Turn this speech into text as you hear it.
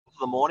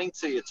the morning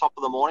to you. Top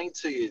of the morning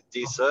to you,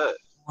 dear sir.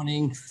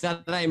 Morning,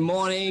 Saturday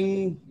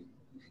morning,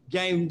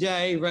 game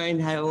day, rain,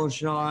 hail, or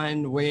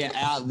shine. We're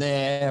out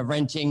there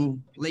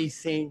renting,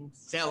 leasing,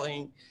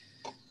 selling.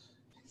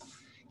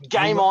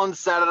 Game on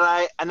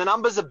Saturday, and the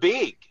numbers are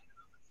big.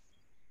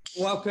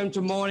 Welcome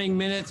to Morning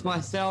Minutes.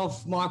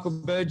 Myself, Michael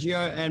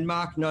Bergio, and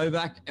Mark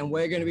Novak, and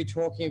we're going to be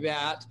talking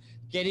about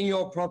getting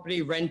your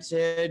property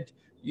rented.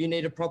 You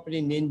need a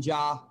property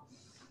ninja.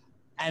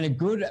 And a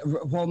good,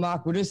 well,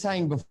 Mark, we were just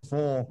saying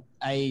before,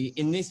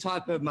 in this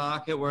type of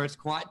market where it's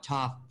quite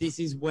tough, this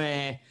is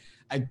where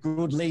a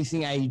good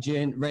leasing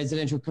agent,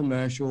 residential,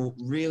 commercial,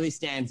 really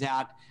stands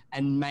out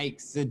and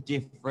makes the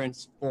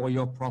difference for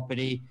your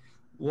property.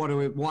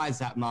 Why is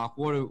that, Mark?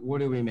 What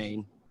do we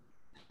mean?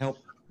 Help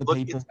the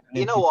people.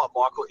 You know what,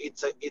 Michael?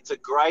 It's a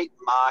great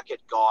market,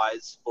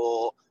 guys,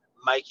 for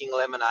making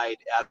lemonade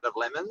out of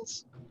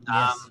lemons.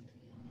 Yes.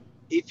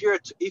 If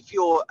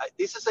you're,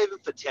 this is even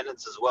for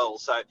tenants as well.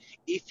 So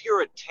if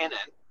you're a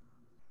tenant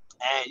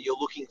and you're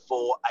looking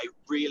for a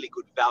really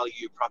good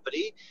value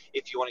property,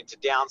 if you're wanting to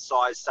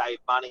downsize, save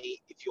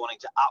money, if you're wanting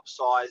to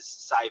upsize,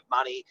 save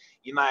money,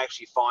 you may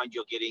actually find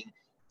you're getting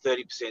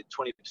 30%,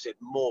 20%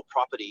 more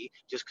property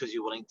just because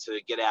you're willing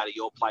to get out of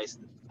your place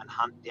and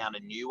hunt down a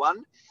new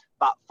one.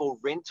 But for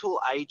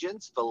rental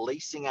agents, for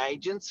leasing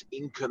agents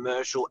in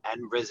commercial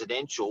and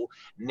residential,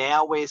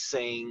 now we're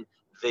seeing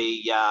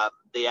the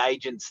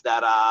agents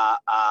that are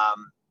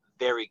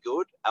very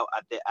good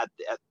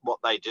at what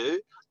they do,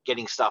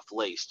 getting stuff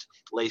leased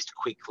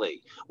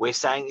quickly. You're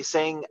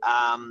seeing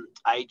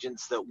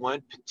agents that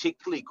weren't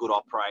particularly good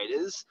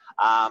operators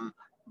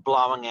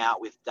blowing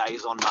out with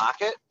days on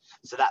market.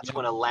 So that's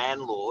when a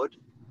landlord,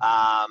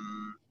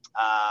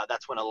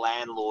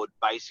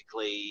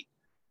 basically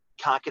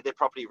can't get their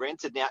property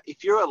rented. Now,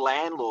 if you're a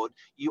landlord,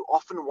 you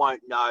often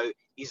won't know,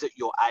 is it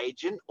your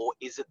agent or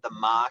is it the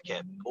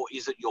market or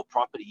is it your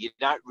property? You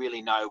don't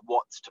really know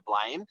what's to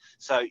blame.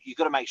 So you've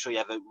got to make sure you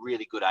have a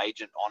really good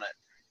agent on it.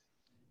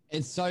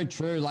 It's so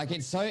true. Like,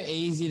 it's so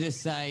easy to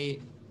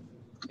say,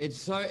 it's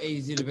so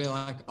easy to be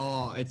like,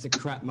 oh, it's a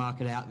crap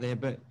market out there.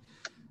 But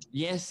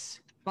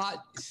yes, but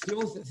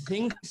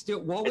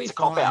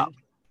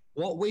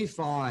what we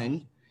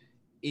find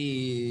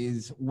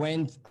is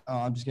when,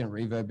 I'm just going to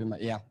reverb in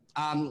my,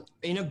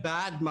 in a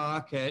bad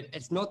market,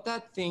 it's not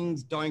that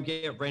things don't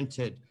get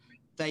rented.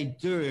 They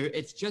do.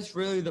 It's just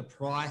really the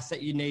price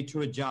that you need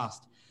to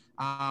adjust.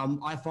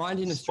 I find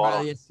in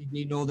Australia,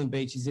 Sydney, Northern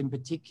Beaches in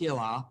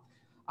particular,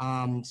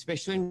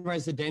 especially in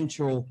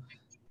residential,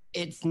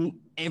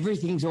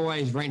 everything's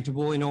always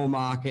rentable in all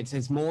markets.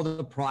 It's more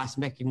the price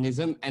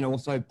mechanism and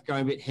also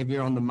going a bit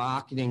heavier on the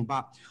marketing.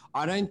 But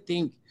I don't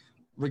think,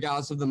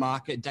 regardless of the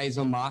market, days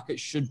on market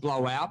should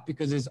blow out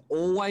because there's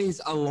always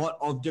a lot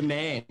of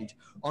demand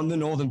on the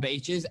Northern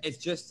Beaches. It's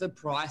just the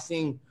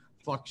pricing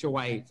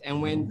fluctuates.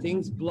 And when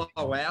things blow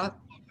out,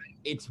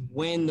 it's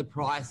when the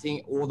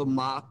pricing or the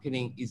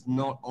marketing is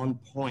not on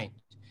point.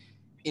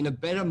 In a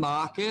better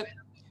market,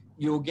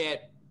 you'll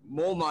get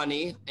more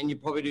money and you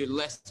probably do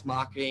less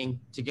marketing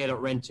to get it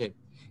rented.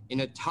 In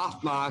a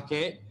tough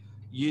market,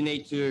 you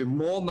need to do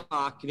more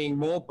marketing,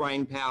 more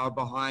brain power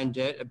behind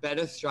it, a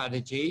better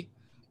strategy,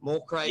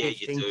 more creative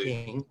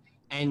thinking,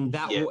 and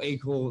that will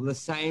equal the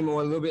same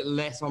or a little bit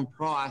less on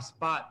price.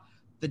 But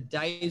the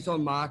days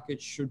on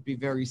market should be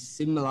very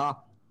similar,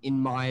 in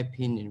my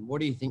opinion. What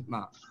do you think,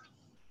 Mark?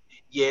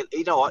 Yeah,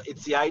 you know what?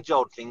 It's the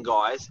age-old thing,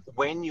 guys.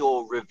 When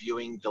you're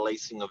reviewing the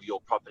leasing of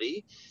your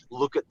property,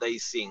 look at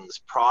these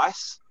things: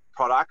 price,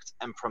 product,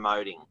 and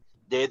promoting.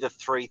 They're the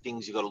three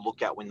things you've got to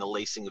look at when the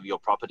leasing of your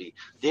property.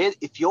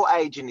 If your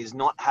agent is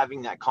not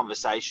having that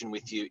conversation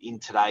with you in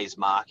today's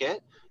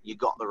market, you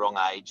got the wrong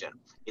agent.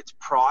 It's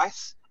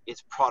price,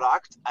 it's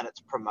product, and it's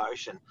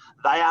promotion.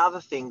 They are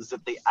the things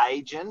that the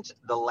agent,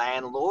 the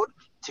landlord,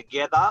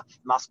 together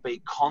must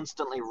be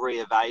constantly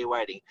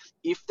reevaluating.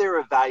 If they're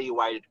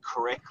evaluated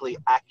correctly,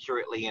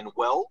 accurately, and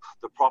well,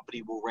 the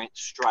property will rent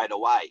straight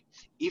away.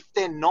 If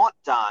they're not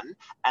done,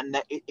 and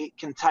it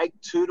can take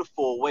 2 to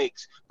 4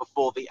 weeks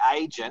before the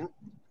agent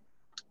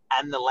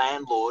and the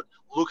landlord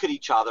look at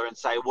each other and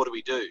say, what do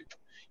we do?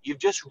 You've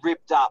just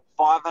ripped up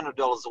 $500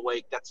 a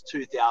week. That's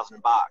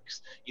 $2,000.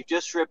 You've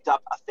just ripped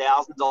up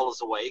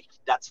 $1,000 a week.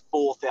 That's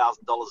 $4,000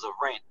 of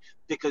rent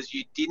because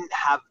you didn't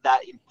have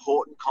that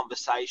important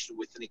conversation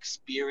with an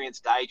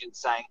experienced agent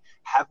saying,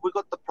 have we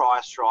got the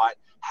price right?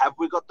 Have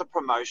we got the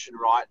promotion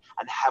right?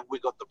 And have we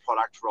got the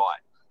product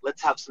right?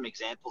 Let's have some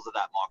examples of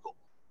that, Michael.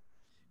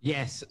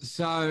 Yes.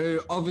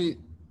 So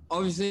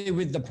obviously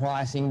with the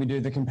pricing, we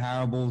do the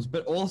comparables,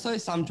 but also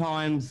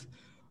sometimes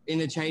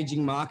in a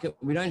changing market,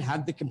 we don't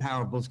have the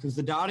comparables because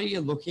the data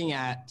you're looking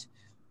at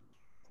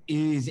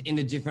is in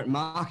a different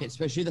market,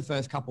 especially the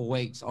first couple of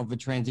weeks of a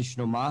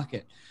transitional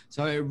market.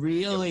 So it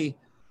really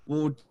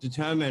will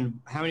determine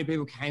how many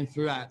people came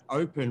through at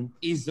open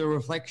is the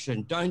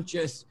reflection. Don't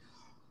just,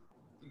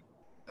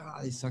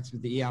 this sucks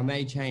with the ear, I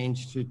may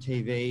change to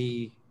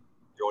TV.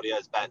 The audio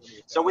is bad.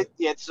 So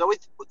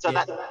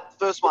that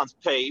first one's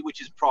P,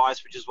 which is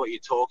price, which is what you're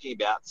talking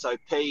about. So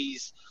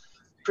P's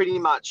pretty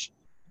much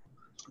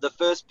The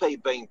first P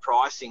being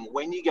pricing.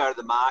 When you go to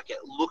the market,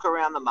 look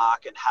around the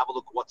market, have a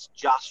look at what's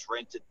just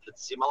rented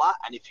that's similar.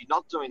 And if you're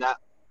not doing that,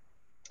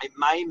 it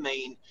may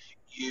mean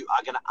you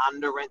are going to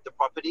under rent the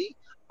property,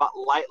 but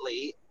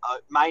lately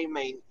it may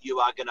mean you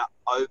are going to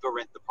over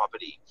rent the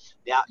property.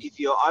 Now, if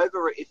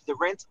the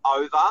rent's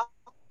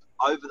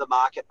over the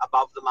market,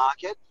 above the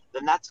market,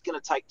 then that's going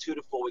to take 2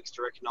 to 4 weeks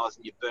to recognise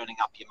and you're burning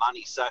up your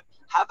money. So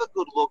have a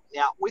good look.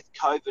 Now, with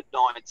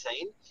COVID-19,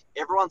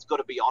 everyone's got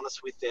to be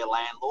honest with their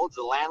landlords.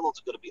 The landlords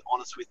have got to be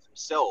honest with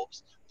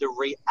themselves. The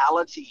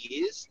reality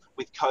is,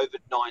 with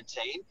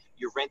COVID-19,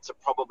 your rents are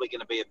probably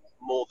going to be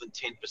more than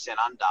 10%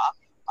 under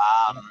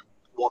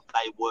what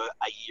they were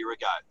a year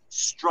ago.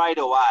 Straight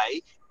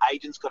away,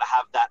 agents got to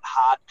have that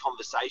hard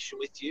conversation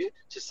with you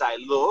to say,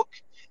 look,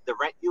 the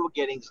rent you were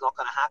getting is not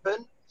going to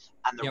happen,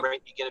 and the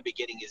rent you're going to be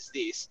getting is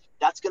this.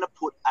 That's going to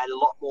put a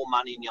lot more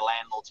money in your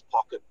landlord's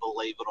pocket,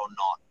 believe it or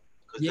not,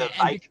 because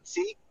the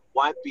vacancy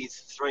won't be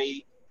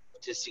 3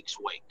 to 6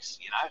 weeks,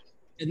 you know?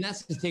 And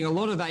that's the thing. A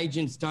lot of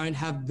agents don't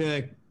have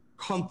the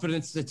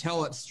confidence to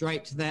tell it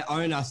straight to their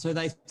owner. So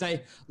they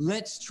say,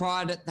 let's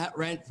try it at that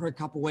rent for a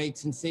couple of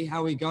weeks and see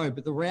how we go.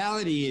 But the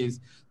reality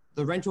is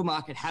the rental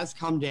market has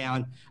come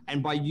down,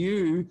 and by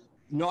you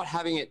not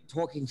having it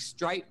talking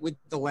straight with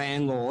the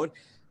landlord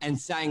and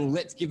saying,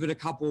 let's give it a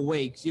couple of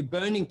weeks, you're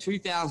burning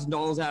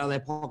 $2,000 out of their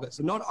pocket.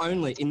 So not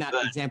only, in that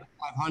example,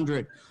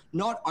 500,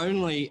 not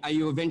only are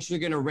you eventually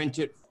going to rent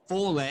it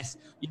for less,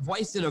 you've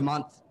wasted a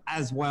month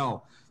as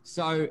well.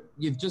 So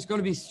you've just got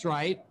to be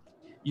straight.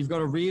 You've got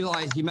to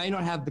realize you may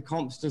not have the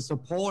comps to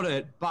support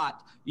it,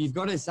 but you've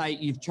got to say,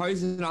 you've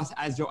chosen us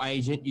as your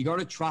agent. You got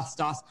to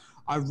trust us.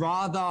 I'd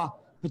rather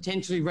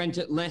potentially rent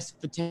it less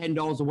for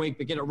 $10 a week,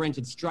 but get it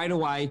rented straight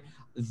away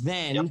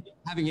than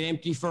having it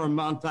empty for a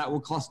month that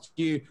will cost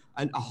you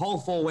a whole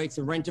 4 weeks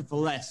and rent it for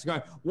less. So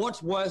go,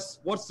 what's worse?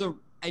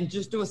 And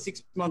just do a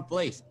 6-month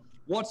lease.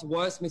 What's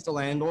worse, Mr.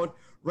 Landlord,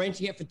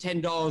 renting it for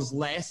 $10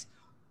 less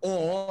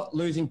or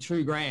losing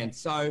 $2,000?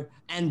 So,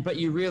 but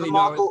you really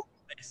know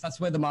that's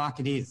where the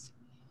market is.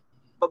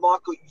 But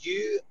Michael,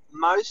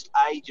 most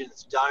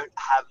agents don't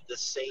have the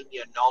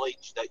senior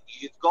knowledge that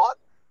you've got.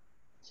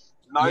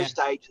 Most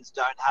agents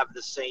don't have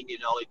the senior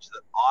knowledge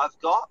that I've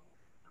got.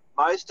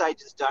 Most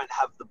agents don't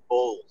have the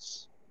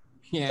balls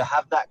to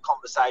have that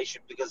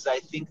conversation because they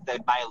think they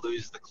may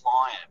lose the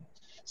client.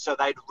 So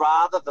they'd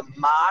rather the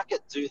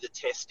market do the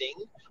testing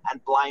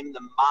and blame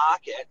the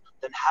market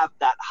than have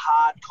that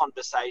hard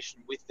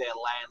conversation with their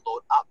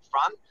landlord up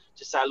front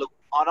to say, look,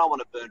 I don't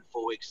want to burn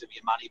 4 weeks of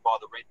your money by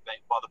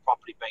the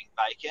property being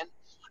vacant.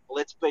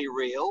 Let's be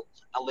real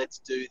and let's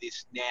do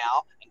this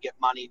now and get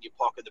money in your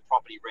pocket, the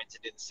property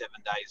rented in 7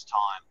 days'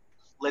 time.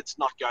 Let's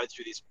not go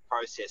through this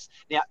process.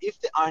 Now, if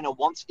the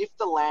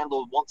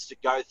landlord wants to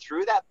go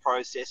through that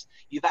process,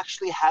 you've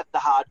actually had the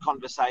hard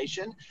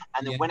conversation.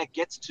 And then when it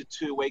gets to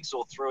 2 weeks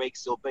or 3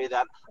 weeks, there'll be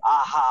that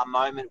aha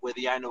moment where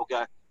the owner will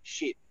go,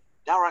 shit,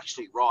 they were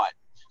actually right.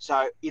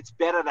 So it's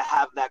better to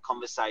have that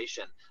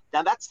conversation.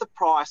 Now, that's the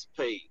price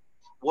P.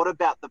 What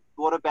about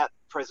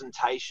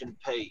presentation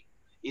P?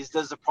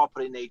 Does the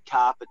property need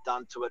carpet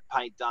done to it,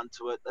 paint done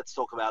to it? Let's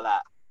talk about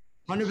that.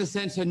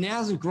 100%. So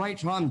now's a great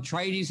time.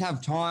 Tradies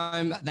have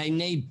time. They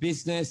need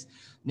business.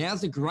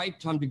 Now's a great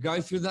time to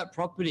go through that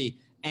property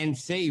and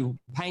see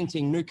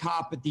painting, new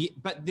carpet.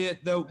 But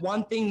the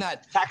one thing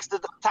that tax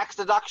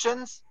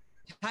deductions,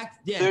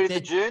 30th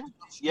of June,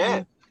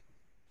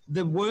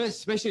 the worst,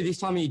 especially this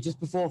time of year, just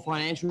before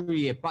financial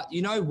year. But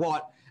you know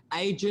what?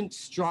 Agents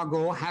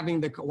struggle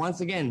having the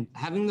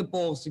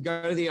balls to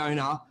go to the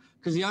owner,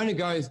 because the owner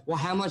goes, well,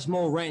 how much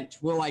more rent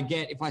will I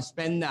get if I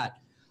spend that?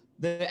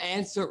 The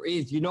answer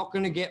is you're not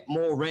going to get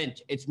more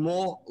rent. It's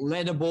more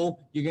lettable.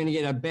 You're going to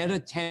get a better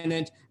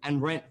tenant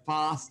and rent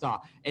faster.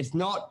 It's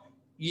not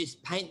you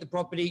just paint the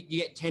property, you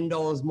get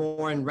 $10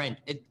 more in rent.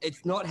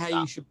 It's not how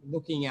you should be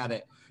looking at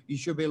it. You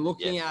should be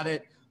looking at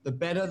it, the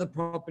better the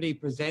property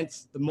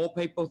presents, the more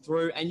people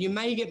through, and you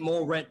may get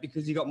more rent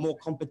because you got more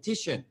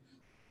competition.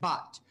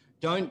 But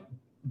don't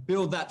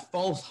build that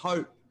false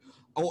hope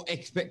or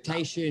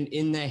expectation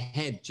in their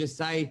head. Just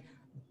say,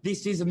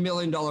 this is $1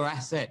 million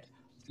asset.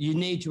 You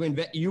need to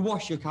invest. You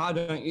wash your car,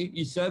 don't you?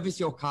 You service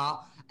your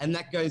car, and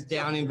that goes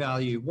down in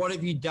value. What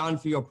have you done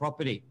for your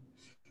property?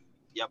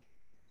 Yep.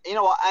 You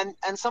know what?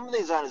 And some of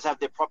these owners have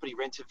their property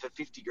rented for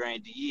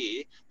 $50,000 a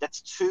year.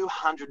 That's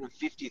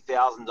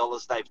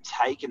 $250,000 they've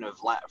taken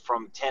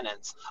from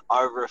tenants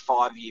over a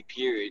 5-year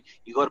period.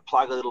 You got to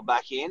plug a little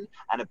back in,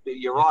 and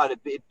you're right.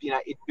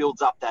 It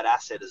builds up that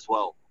asset as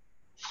well.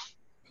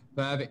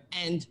 Perfect.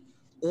 And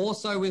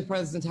also with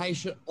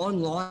presentation,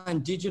 online,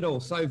 digital.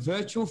 So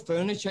virtual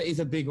furniture is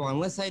a big one.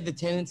 Let's say the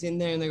tenant's in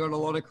there and they got a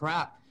lot of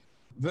crap.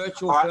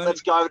 Virtual furniture.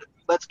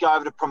 Let's go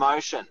over to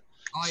promotion.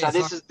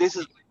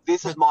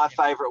 This is my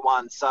favorite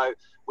one. So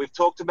we've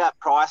talked about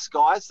price,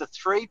 guys. The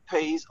 3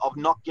 P's of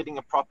not getting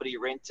a property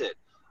rented.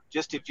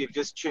 Just if you've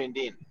just tuned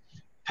in.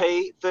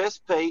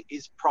 First P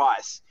is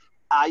price.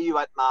 Are you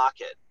at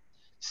market?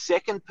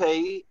 Second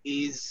P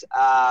is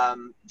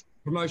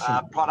promotion.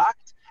 Product.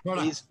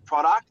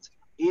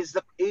 Is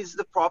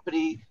the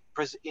property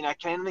Can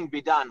anything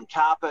be done?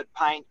 Carpet,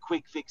 paint,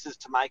 quick fixes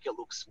to make it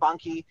look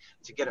spunky,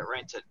 to get it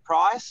rented.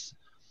 Price,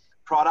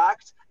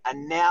 product,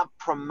 and now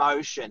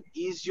promotion.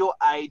 Is your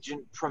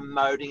agent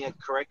promoting it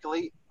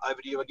correctly?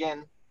 Over to you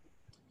again.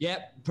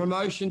 Yep,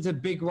 promotion's a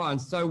big one.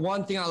 So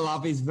one thing I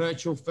love is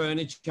virtual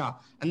furniture.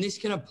 And this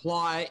can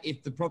apply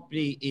if the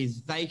property is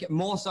vacant,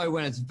 more so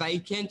when it's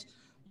vacant.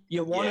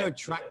 You want to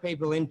attract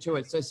people into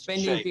it. So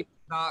spending $50,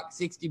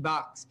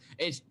 $60,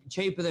 it's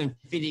cheaper than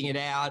fitting it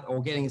out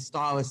or getting a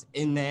stylist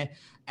in there.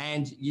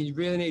 And you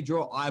really need to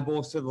draw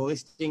eyeballs to the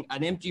listing.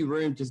 An empty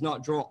room does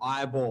not draw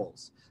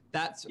eyeballs.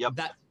 That's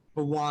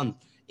for one.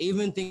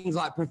 Even things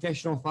like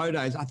professional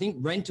photos. I think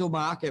rental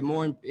market,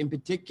 more in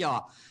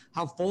particular,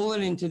 have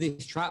fallen into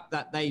this trap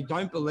that they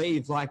don't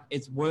believe like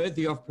it's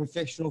worthy of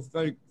professional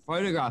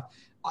photograph.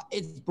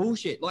 It's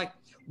bullshit. Like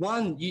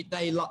one,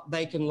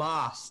 they can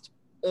last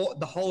or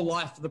the whole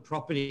life of the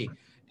property,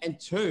 and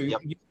two,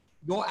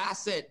 your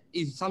asset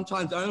is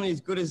sometimes only as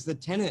good as the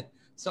tenant.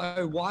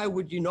 So why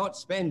would you not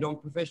spend on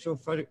professional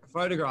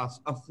photographs,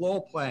 a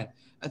floor plan,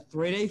 a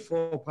 3D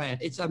floor plan?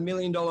 It's $1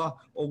 million or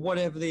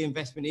whatever the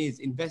investment is.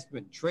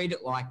 Investment, treat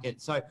it like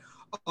it. So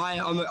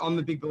I'm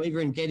a big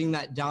believer in getting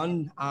that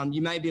done.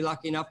 You may be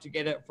lucky enough to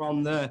get it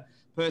from the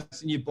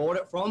person you bought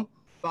it from,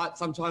 but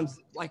sometimes,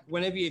 like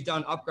whenever you've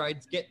done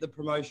upgrades, get the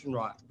promotion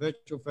right.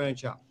 Virtual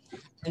furniture.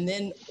 And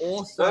then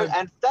also,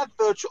 and that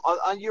virtual,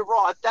 you're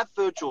right, that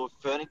virtual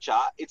furniture,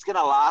 it's going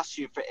to last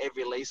you for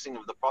every leasing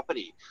of the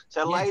property.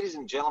 So, ladies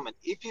and gentlemen,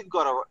 if you've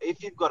got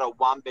a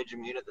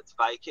one-bedroom unit that's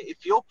vacant,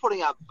 if you're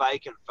putting up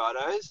vacant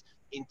photos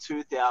in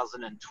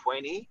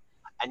 2020,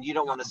 and you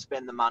don't want to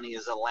spend the money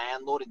as a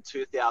landlord in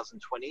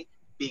 2020,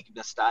 big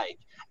mistake.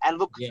 And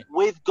look,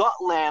 we've got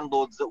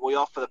landlords that we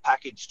offer the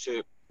package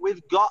to.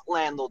 We've got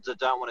landlords that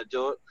don't want to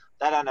do it.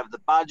 They don't have the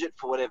budget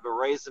for whatever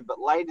reason. But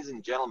ladies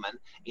and gentlemen,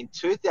 in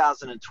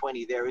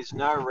 2020, there is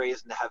no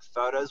reason to have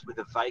photos with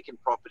a vacant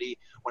property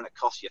when it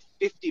costs you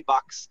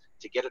 $50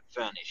 to get it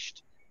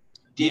furnished.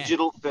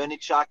 Digital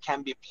furniture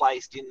can be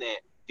placed in there.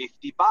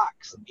 $50.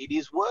 It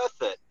is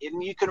worth it.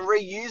 And you can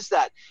reuse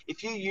that.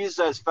 If you use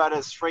those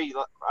photos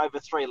over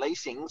 3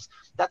 leasings,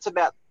 that's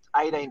about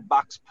 $18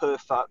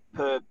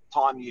 per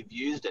time you've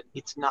used it.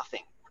 It's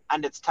nothing.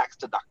 And it's tax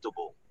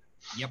deductible.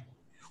 Yep.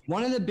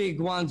 One of the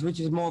big ones, which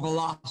is more of a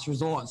last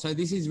resort. So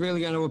this is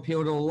really going to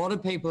appeal to a lot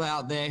of people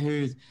out there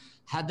who's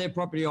had their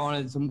property on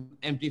it's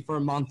empty for a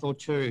month or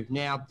two.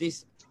 Now,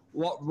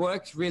 what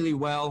works really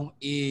well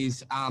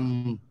is,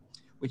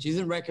 which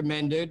isn't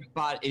recommended,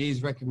 but it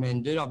is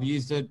recommended. I've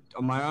used it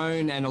on my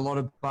own and a lot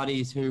of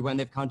buddies who, when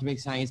they've come to me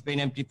saying it's been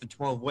empty for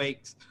 12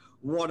 weeks,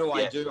 what do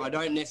I do? I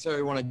don't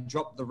necessarily want to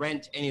drop the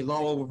rent any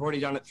lower. We've already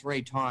done it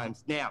 3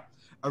 times. Now,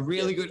 a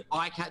really good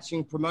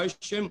eye-catching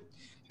promotion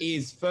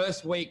is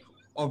first week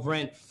of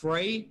rent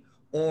free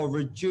or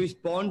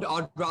reduced bond.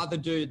 I'd rather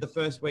do the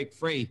first week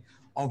free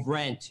of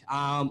rent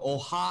or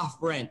half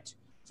rent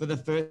for the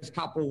first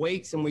couple of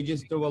weeks, and we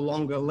just do a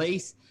longer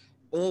lease,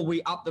 or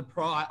we up the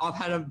price. I've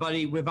had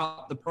everybody, we've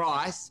upped the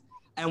price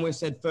and we've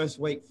said first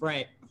week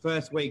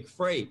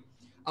free.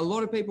 A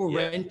lot of people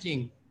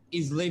renting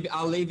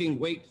are leaving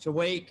week to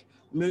week.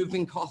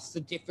 Moving costs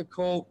are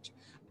difficult.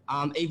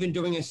 Even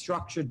doing a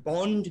structured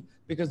bond,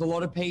 because a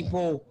lot of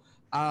people,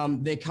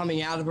 they're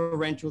coming out of a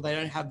rental, they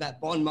don't have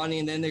that bond money,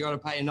 and then they got to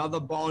pay another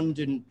bond.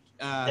 And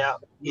now,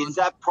 is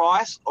that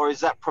price or is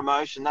that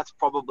promotion? That's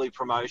probably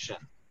promotion.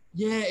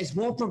 Yeah, it's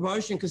more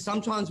promotion because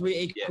sometimes we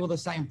equal the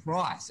same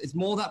price. It's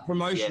more that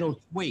promotional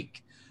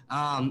tweak,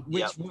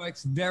 which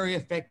works very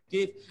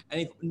effective. And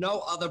if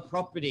no other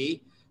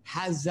property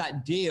has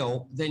that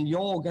deal, then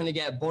you're going to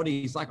get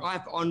bodies. Like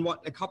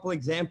a couple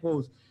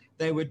examples,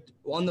 they were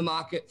on the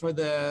market for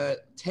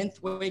the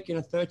 10th week and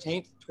a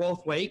 13th,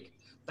 12th week.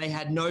 They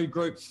had no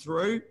groups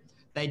through.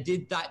 They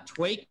did that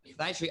tweak.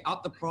 They actually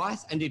upped the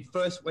price and did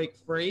first week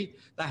free.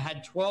 They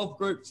had 12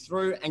 groups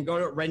through and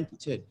got it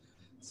rented.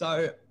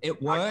 So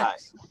it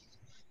works.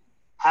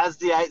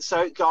 Okay.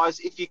 So guys,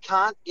 if you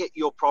can't get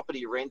your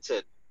property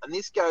rented, and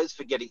this goes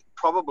for getting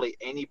probably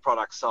any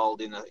product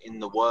sold in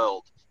the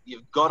world,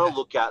 you've got to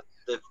look at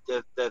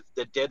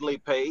the deadly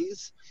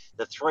P's,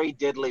 the 3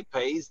 deadly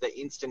P's, the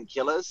instant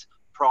killers: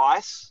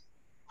 price,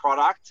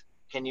 product.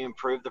 Can you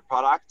improve the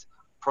product?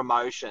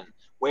 Promotion.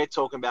 We're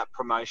talking about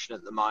promotion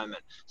at the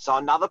moment. So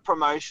another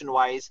promotion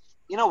way is,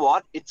 you know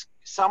what? It's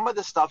some of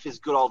the stuff is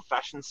good old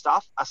fashioned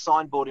stuff. A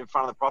signboard in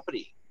front of the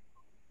property.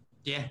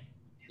 Yeah.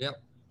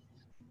 Yep.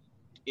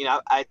 You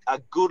know, a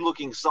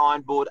good-looking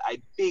signboard,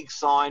 a big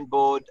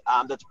signboard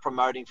that's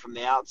promoting from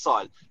the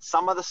outside.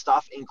 Some of the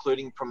stuff,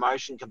 including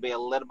promotion, can be a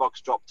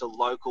letterbox drop to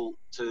local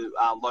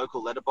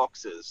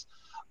letterboxes.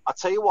 I'll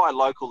tell you why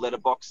local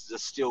letterboxes are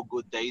still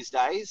good these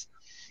days.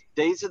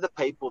 These are the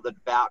people that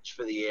vouch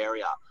for the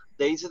area.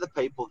 These are the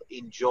people that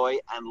enjoy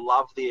and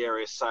love the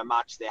area so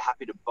much they're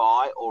happy to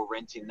buy or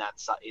rent in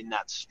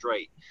that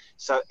street.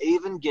 So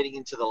even getting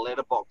into the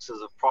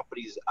letterboxes of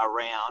properties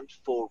around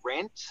for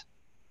rent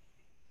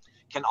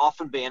can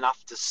often be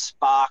enough to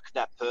spark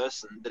that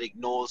person that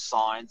ignores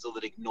signs or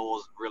that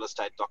ignores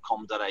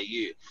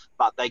realestate.com.au.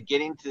 But they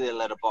get into their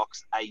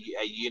letterbox a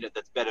unit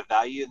that's better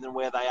value than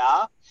where they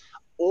are,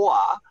 or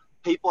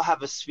people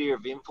have a sphere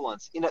of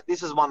influence.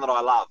 This is one that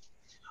I love.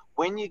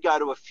 When you go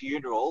to a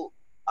funeral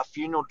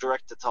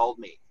director told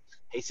me,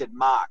 he said,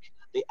 Mark,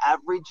 the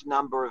average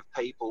number of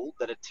people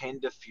that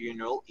attend a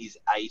funeral is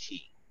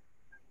 80.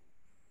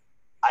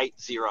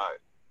 80.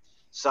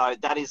 So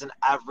that is an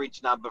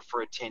average number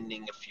for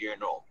attending a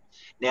funeral.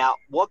 Now,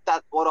 what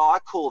I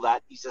call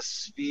that is a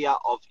sphere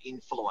of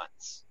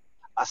influence.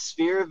 A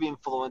sphere of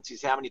influence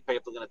is how many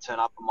people are going to turn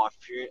up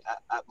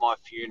at my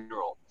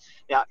funeral.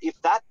 Now, if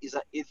that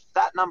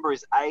number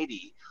is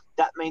 80,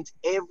 that means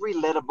every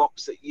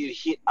letterbox that you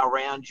hit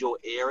around your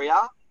area,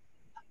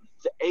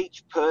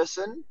 each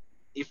person,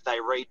 if they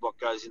read what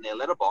goes in their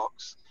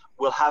letterbox,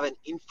 will have an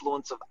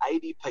influence of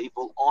 80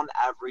 people on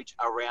average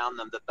around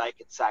them that they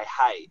can say,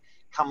 hey,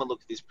 come and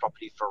look at this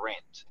property for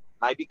rent.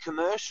 Maybe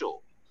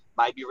commercial,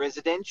 maybe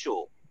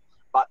residential,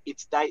 but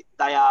they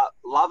are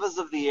lovers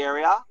of the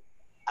area,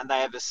 and they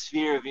have a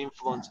sphere of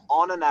influence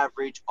on an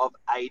average of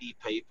 80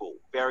 people.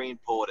 Very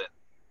important.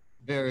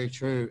 Very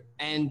true.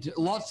 And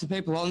lots of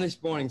people on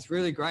this morning. It's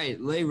really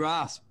great. Lee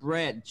Russ,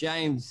 Brett,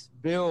 James,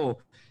 Bill,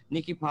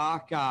 Nikki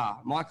Parker,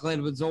 Michael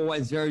Edwards,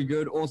 always very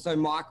good. Also,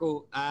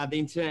 Michael, the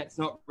internet's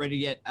not ready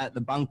yet at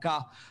the bunker.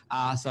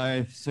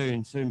 So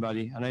soon,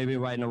 buddy. I know you've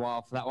been waiting a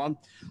while for that one.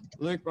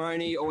 Luke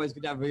Moroney, always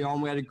good to have you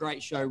on. We had a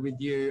great show with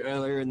you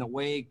earlier in the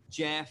week.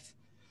 Jeff,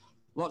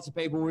 lots of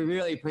people. We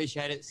really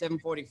appreciate it.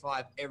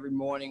 7:45 every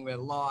morning. We're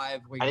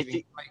live. We're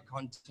giving great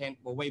content.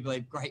 Well, we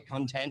believe great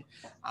content.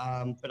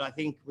 But I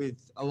think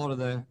with a lot of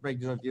the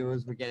regular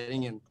viewers we're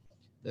getting and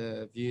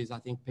the views, I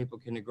think people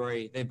can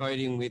agree. They're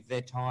voting with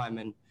their time,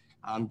 and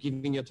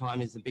giving your time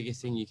is the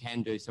biggest thing you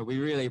can do. So we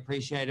really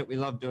appreciate it. We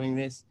love doing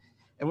this.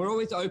 And we're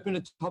always open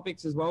to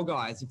topics as well,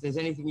 guys. If there's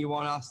anything you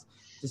want us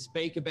to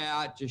speak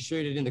about, just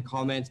shoot it in the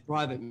comments,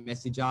 private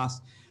message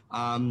us.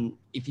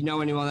 If you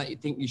know anyone that you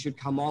think you should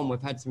come on,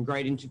 we've had some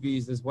great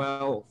interviews as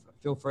well.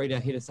 Feel free to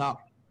hit us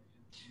up.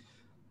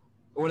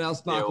 What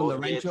else, Mark, on the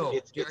rental?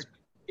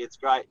 It's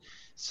great.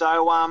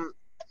 So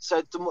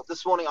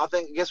this morning, I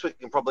guess we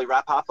can probably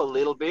wrap up a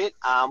little bit.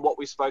 What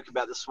we spoke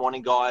about this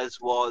morning, guys,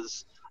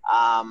 was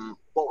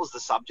what was the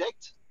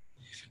subject?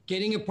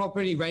 Getting a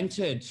property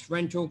rented,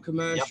 rental,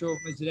 commercial,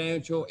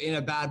 residential, in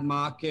a bad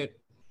market.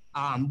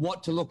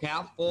 What to look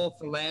out for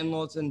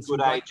landlords and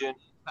good agent,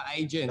 for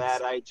agents,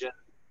 bad agent.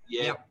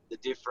 Yep. The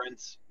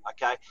difference.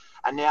 Okay,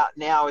 and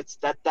now it's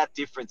that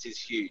difference is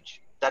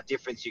huge. That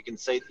difference you can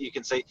see.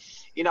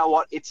 You know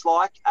what? It's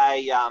like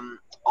I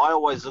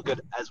always look at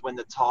it as when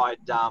the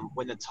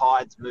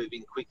tide's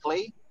moving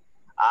quickly.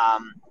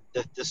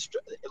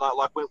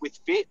 With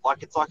fit,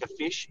 like it's like a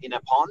fish in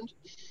a pond.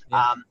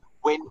 Yeah.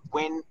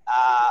 When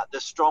the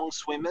strong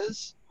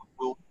swimmers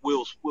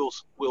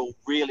will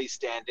really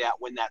stand out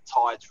when that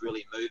tide's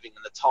really moving,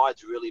 and the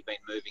tide's really been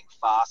moving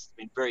fast. It's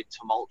been very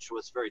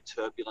tumultuous, very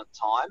turbulent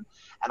time,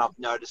 and I've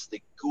noticed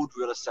the good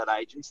real estate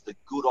agents, the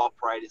good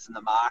operators in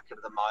the market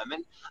at the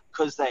moment,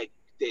 because they're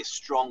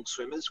strong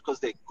swimmers, because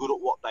they're good at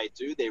what they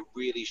do, they're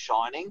really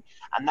shining.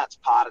 And that's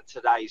part of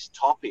today's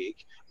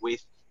topic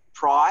with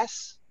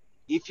price.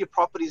 If your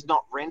property is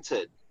not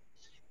rented,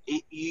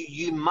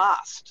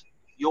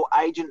 your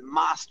agent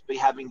must be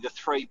having the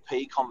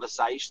 3P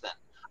conversation.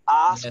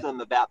 Ask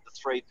them about the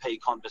 3P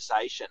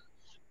conversation.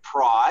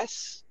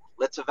 Price,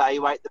 let's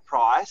evaluate the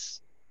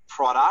price.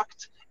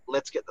 Product,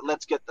 let's get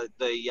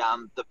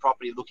the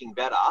property looking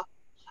better.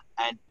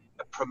 And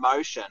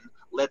promotion,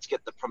 let's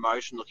get the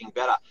promotion looking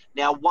better.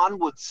 Now, one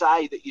would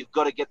say that you've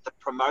got to get the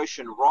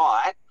promotion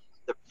right,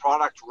 the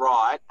product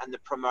right, and the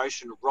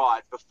promotion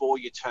right before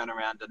you turn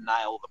around and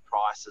nail the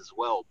price as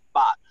well.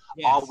 But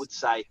I would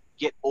say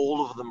get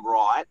all of them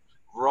right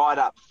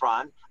up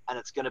front, and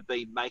it's going to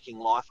be making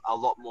life a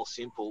lot more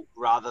simple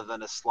rather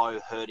than a slow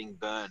hurting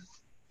burn.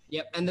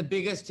 Yep, and the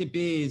biggest tip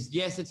is,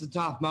 yes, it's a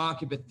tough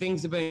market, but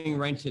things are being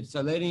rented.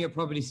 So letting your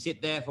property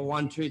sit there for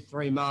 1, 2,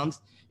 3 months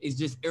is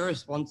just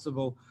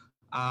irresponsible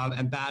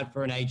and bad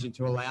for an agent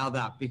to allow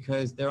that,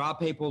 because there are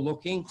people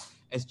looking.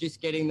 It's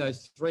just getting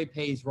those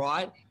 3Ps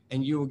right,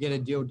 and you will get a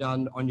deal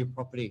done on your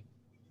property.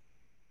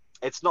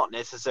 It's not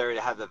necessary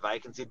to have the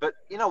vacancy, but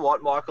you know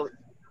what, Michael,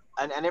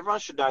 and everyone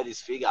should know this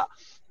figure.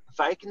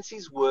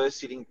 Vacancies were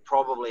sitting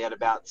probably at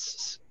about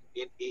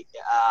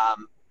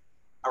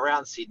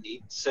around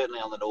Sydney, certainly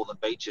on the northern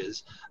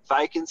beaches.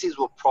 Vacancies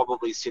were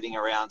probably sitting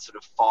around sort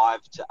of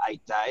 5 to 8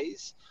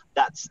 days.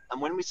 And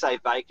when we say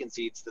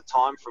vacancy, it's the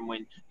time from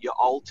when your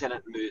old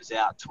tenant moves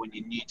out to when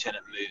your new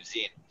tenant moves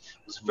in.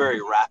 It was very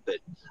rapid.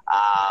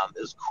 It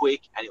was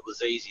quick and it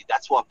was easy.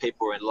 That's why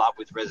people were in love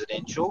with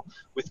residential.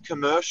 With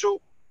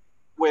commercial,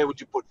 where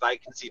would you put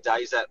vacancy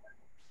days at,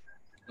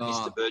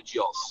 Mr.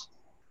 Bergios?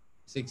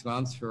 6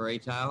 months for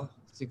retail.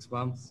 6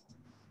 months.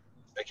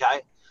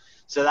 Okay,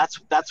 so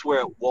that's where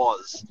it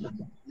was.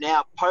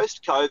 Now,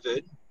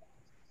 post-COVID,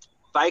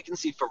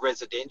 Vacancy for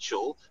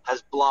residential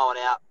has blown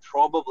out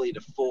probably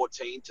to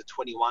 14 to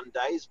 21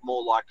 days,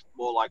 more like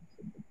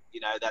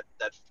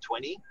that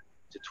 20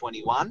 to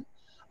 21.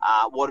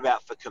 What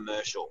about for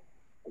commercial?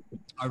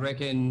 I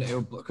reckon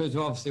because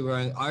obviously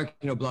I reckon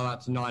it'll blow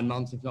out to 9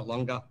 months, if not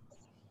longer.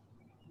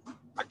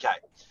 Okay.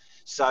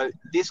 So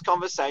this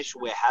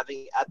conversation we're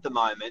having at the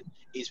moment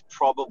is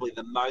probably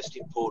the most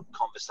important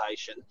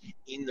conversation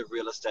in the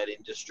real estate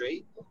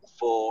industry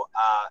for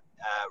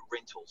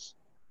rentals.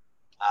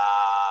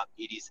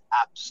 It is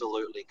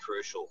absolutely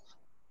crucial.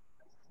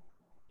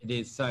 It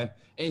is. So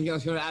anything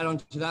else you want to add on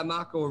to that,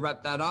 Mark, or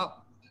wrap that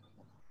up?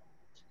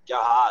 Go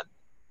hard.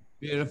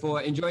 Beautiful.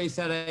 Enjoy your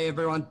Saturday,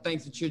 everyone.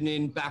 Thanks for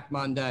tuning in. Back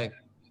Monday.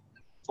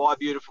 Bye,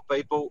 beautiful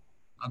people.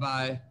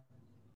 Bye-bye.